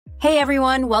Hey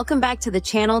everyone, welcome back to the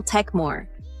channel Tech More.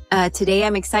 Today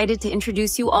I'm excited to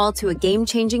introduce you all to a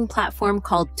game-changing platform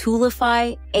called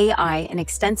Toolify.AI, an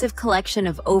extensive collection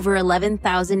of over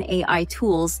 11,000 AI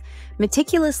tools,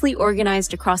 meticulously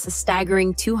organized across a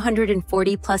staggering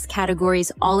 240 plus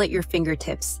categories, all at your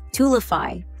fingertips.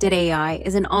 Toolify.AI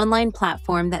is an online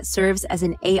platform that serves as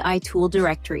an AI tool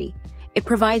directory. It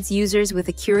provides users with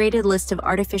a curated list of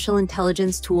artificial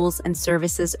intelligence tools and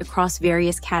services across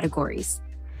various categories.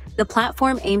 The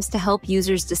platform aims to help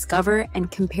users discover and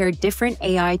compare different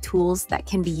AI tools that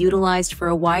can be utilized for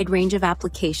a wide range of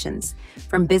applications,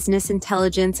 from business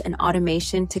intelligence and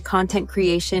automation to content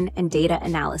creation and data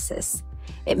analysis.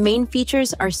 Its main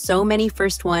features are so many.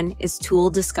 First one is Tool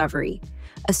Discovery,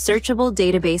 a searchable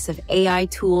database of AI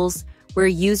tools where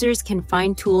users can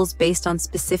find tools based on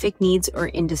specific needs or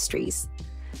industries.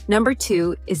 Number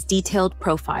two is Detailed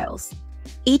Profiles.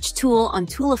 Each tool on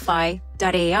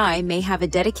Toolify.AI may have a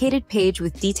dedicated page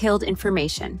with detailed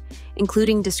information,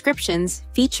 including descriptions,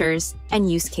 features,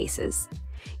 and use cases.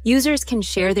 Users can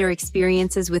share their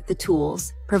experiences with the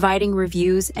tools, providing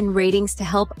reviews and ratings to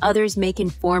help others make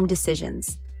informed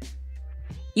decisions.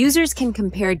 Users can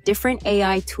compare different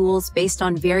AI tools based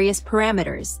on various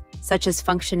parameters, such as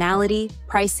functionality,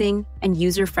 pricing, and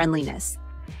user-friendliness.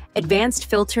 Advanced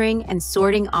filtering and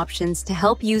sorting options to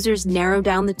help users narrow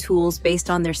down the tools based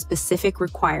on their specific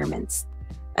requirements.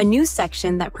 A news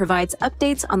section that provides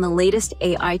updates on the latest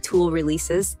AI tool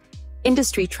releases,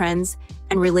 industry trends,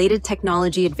 and related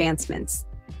technology advancements.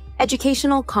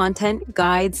 Educational content,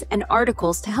 guides, and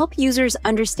articles to help users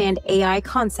understand AI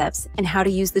concepts and how to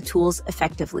use the tools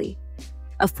effectively.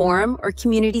 A forum or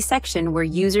community section where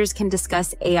users can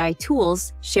discuss AI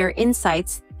tools, share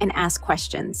insights, and ask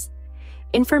questions.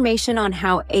 Information on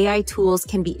how AI tools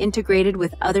can be integrated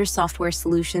with other software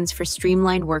solutions for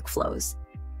streamlined workflows.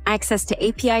 Access to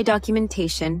API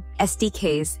documentation,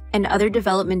 SDKs, and other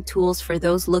development tools for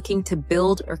those looking to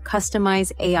build or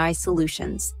customize AI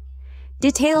solutions.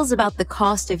 Details about the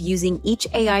cost of using each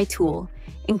AI tool,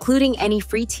 including any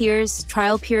free tiers,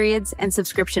 trial periods, and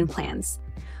subscription plans.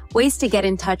 Ways to get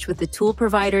in touch with the tool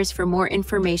providers for more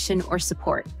information or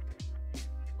support.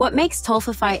 What makes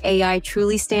Toolify.AI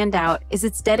truly stand out is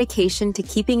its dedication to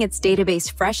keeping its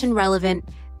database fresh and relevant,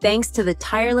 thanks to the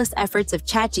tireless efforts of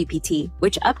ChatGPT,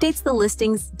 which updates the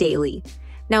listings daily.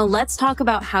 Now let's talk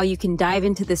about how you can dive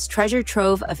into this treasure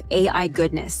trove of AI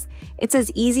goodness. It's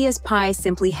as easy as pie.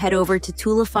 Simply head over to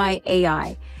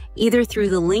Toolify.AI, either through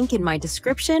the link in my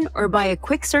description or by a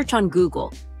quick search on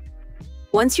Google.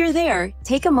 Once you're there,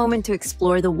 take a moment to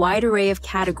explore the wide array of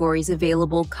categories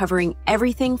available, covering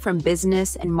everything from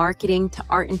business and marketing to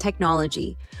art and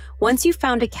technology. Once you've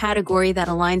found a category that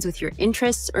aligns with your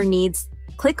interests or needs,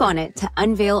 click on it to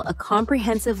unveil a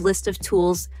comprehensive list of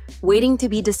tools waiting to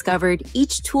be discovered.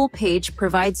 Each tool page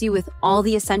provides you with all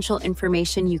the essential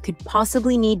information you could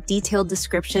possibly need: detailed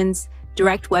descriptions,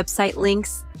 direct website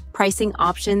links, pricing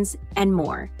options, and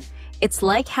more. It's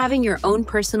like having your own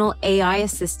personal AI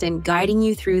assistant guiding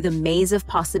you through the maze of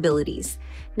possibilities.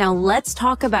 Now let's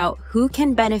talk about who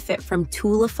can benefit from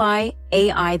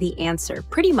Toolify.AI. The answer: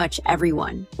 pretty much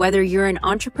everyone. Whether you're an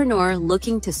entrepreneur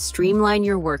looking to streamline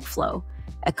your workflow,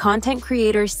 a content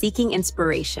creator seeking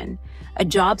inspiration, a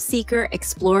job seeker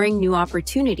exploring new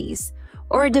opportunities,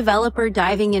 or a developer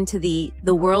diving into the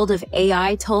world of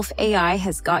AI, Toolify.AI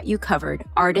has got you covered.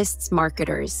 Artists,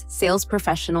 marketers, sales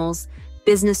professionals,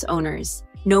 business owners,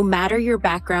 no matter your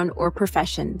background or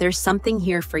profession, there's something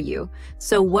here for you.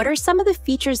 So what are some of the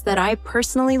features that I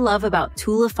personally love about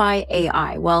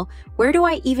Toolify.AI? Well, where do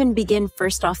I even begin?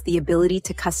 First off, the ability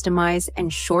to customize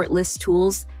and shortlist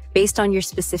tools based on your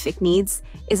specific needs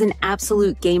is an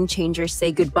absolute game changer.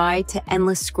 Say goodbye to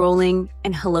endless scrolling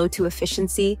and hello to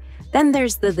efficiency. Then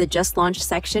there's the Just Launched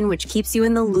section, which keeps you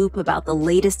in the loop about the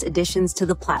latest additions to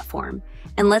the platform.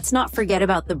 And let's not forget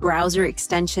about the browser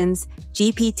extensions,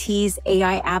 GPTs,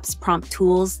 AI apps, prompt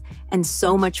tools, and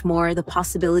so much more. The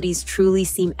possibilities truly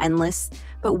seem endless.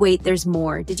 But wait, there's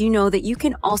more. Did you know that you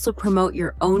can also promote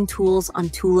your own tools on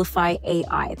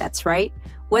Toolify.AI? That's right.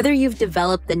 Whether you've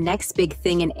developed the next big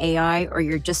thing in AI or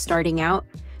you're just starting out,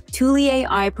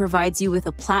 Toolify.AI provides you with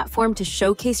a platform to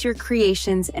showcase your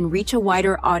creations and reach a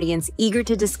wider audience eager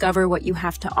to discover what you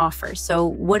have to offer. So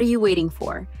what are you waiting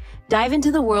for? Dive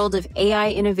into the world of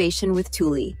AI innovation with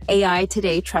Toolify.AI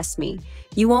today. Trust me,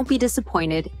 you won't be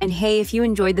disappointed. And hey, if you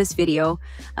enjoyed this video,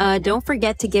 don't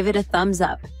forget to give it a thumbs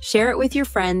up, share it with your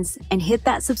friends, and hit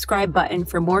that subscribe button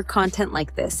for more content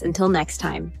like this. Until next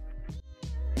time.